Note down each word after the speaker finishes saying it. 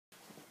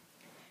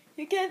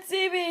You can't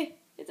see me.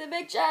 It's a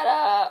big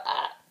shadow.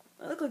 Ah,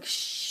 I look like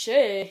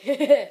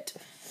shit.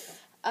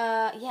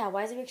 Yeah,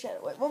 why is it a big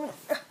shadow? Wait, 1 minute.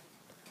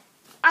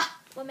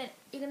 1 minute.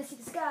 You're gonna see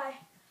the sky.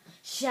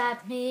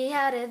 Shot me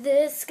out of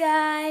the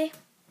sky.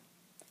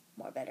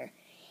 More better.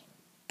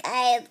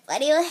 Guys, why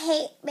do you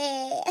hate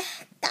me?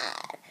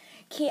 God.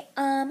 Okay,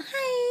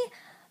 hi.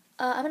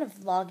 I'm in a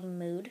vlogging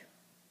mood.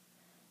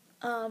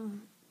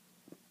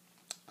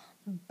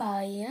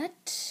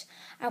 But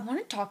I want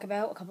to talk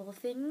about a couple of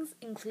things,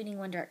 including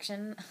One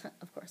Direction.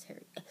 Of course,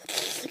 Harry.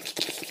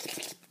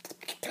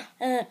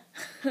 I'm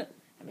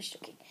just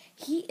joking.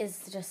 He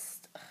is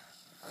just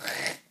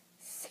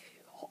so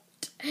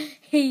hot.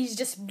 He's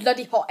just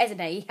bloody hot, isn't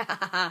he?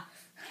 But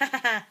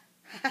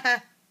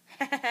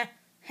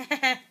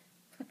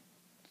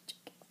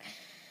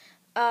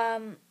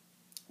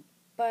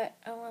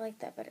I don't like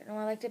that better. No,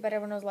 I liked it better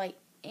when I was like,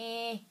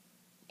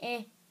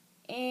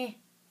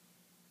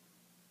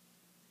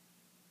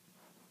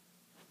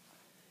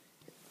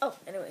 Oh,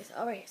 anyways,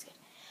 alright, it's good.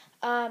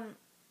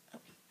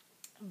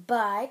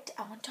 But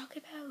I want to talk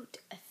about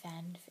a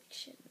fan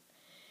fiction.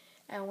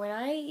 And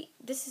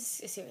this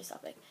is a serious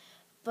topic,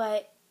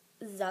 but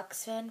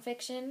Zuck's fan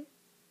fiction,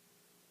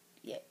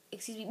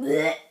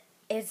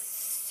 is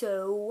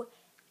so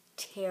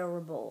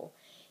terrible.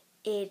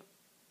 It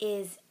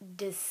is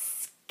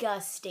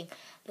disgusting.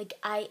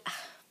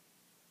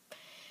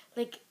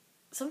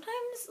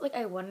 Sometimes,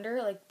 I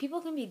wonder,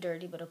 people can be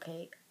dirty, but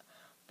okay.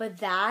 But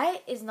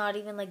that is not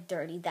even,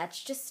 dirty.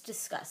 That's just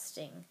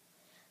disgusting.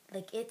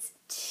 It's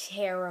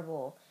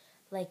terrible.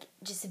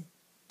 Just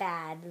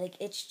bad.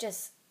 It's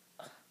just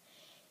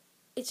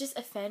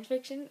a fan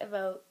fiction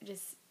about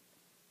just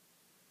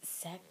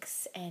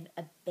sex and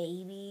a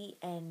baby,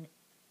 and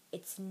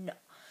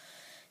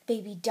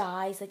baby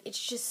dies.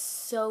 It's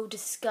just so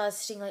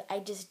disgusting. I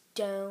just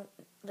don't,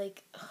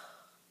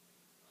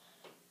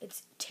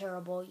 it's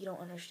terrible. You don't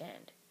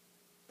understand.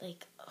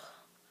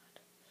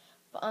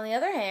 But on the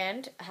other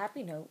hand, a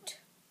happy note,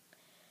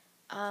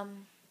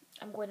 I'm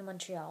going to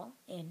Montreal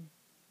in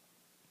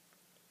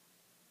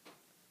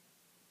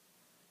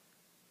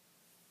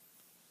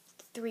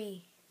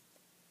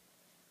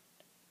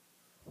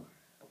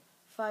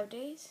 5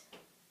 days.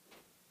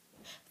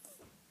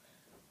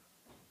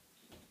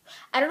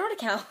 I don't know how to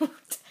count.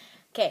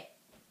 Okay.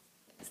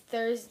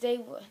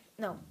 Thursday,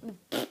 no.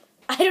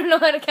 I don't know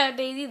how to count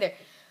days either.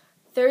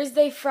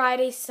 Thursday,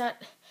 Friday,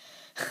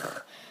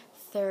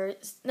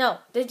 no,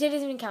 the day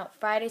doesn't even count.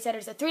 Friday,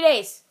 Saturday, 3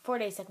 days. 4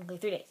 days, technically.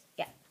 3 days.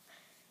 Yeah.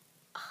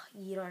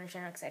 You don't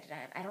understand how excited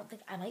I am. I don't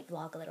think I might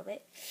vlog a little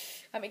bit.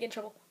 I might get in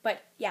trouble.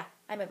 But yeah,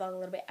 I might vlog a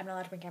little bit. I'm not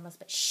allowed to bring cameras,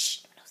 but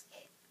shh. No one knows.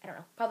 I don't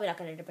know. Probably not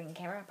going to bring a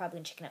camera. I'm probably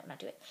going to chicken out and not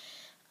do it.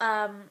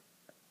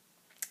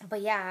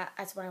 But yeah,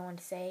 that's what I wanted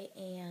to say.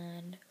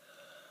 And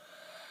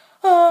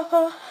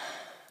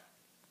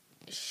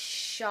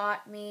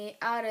shot me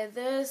out of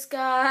the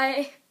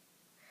sky.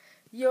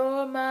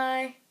 You're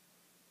my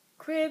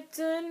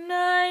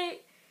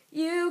kryptonite.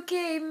 You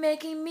keep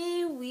making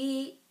me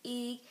weak.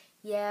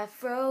 Yeah,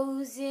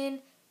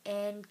 frozen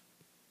and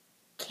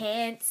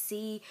can't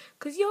see.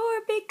 'Cause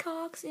your big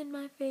cock's in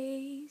my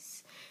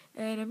face.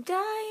 And I'm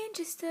dying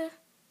just to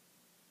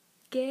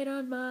get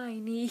on my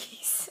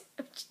knees.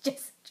 I'm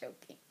just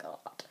joking,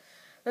 God.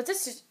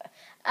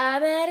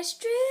 I'm at a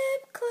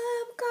strip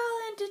club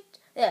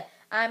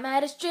I'm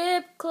at a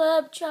strip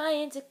club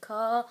trying to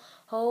call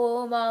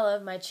home all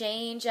of my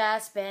change I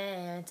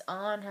spent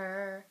on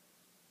her.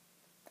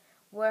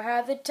 Where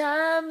have the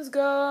times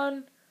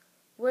gone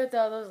with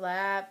all those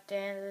lap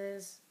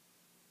dances?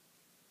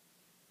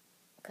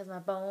 'Cause my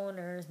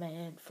boner's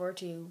meant for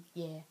two,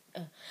 yeah.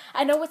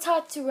 I know it's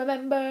hard to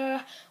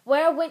remember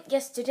where I went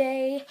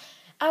yesterday.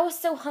 I was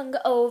so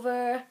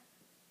hungover,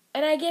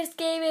 and I just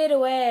gave it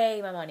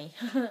away, my money.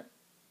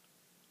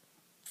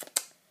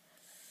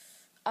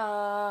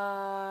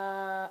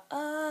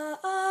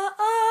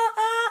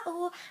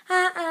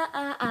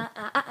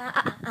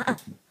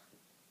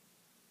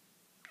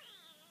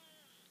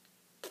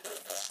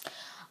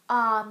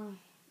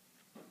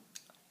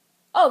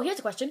 Oh, here's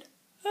a question.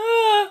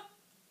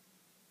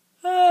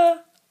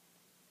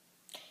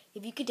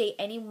 If you could date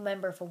any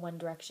member for One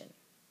Direction,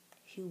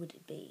 who would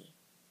it be?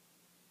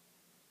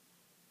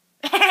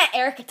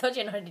 Eric, I told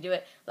you I know how to do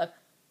it. Look.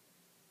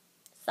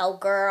 So,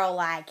 girl,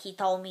 he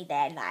told me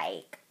that,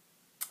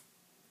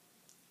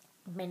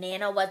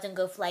 banana wasn't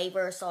good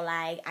flavor, so,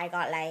 I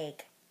got,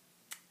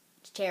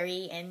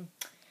 cherry, and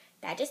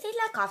that just tastes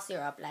like cough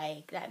syrup.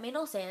 That made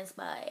no sense,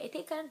 but it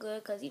tastes kind of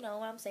good, because, you know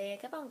what I'm saying,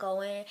 kept on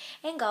going,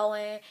 and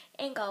going,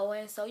 and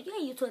going, so you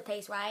get used to the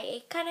taste, right?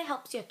 It kind of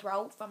helps your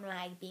throat from,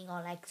 being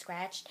all,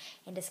 scratched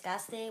and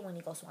disgusted when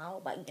you go swallow,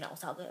 but,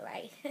 it's all good,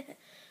 right?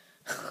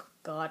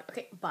 God.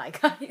 Okay, bye,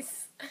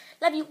 guys.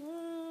 Love you.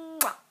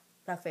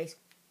 That face.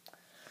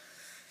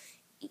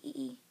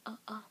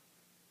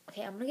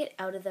 Okay, I'm gonna get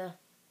out of the...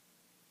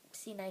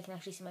 See, now you can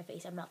actually see my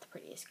face. I'm not the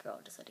prettiest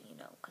girl, just letting you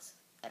know, because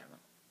I don't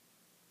know.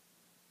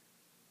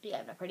 Yeah,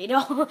 I'm not pretty at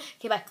all.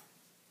 Okay, bye.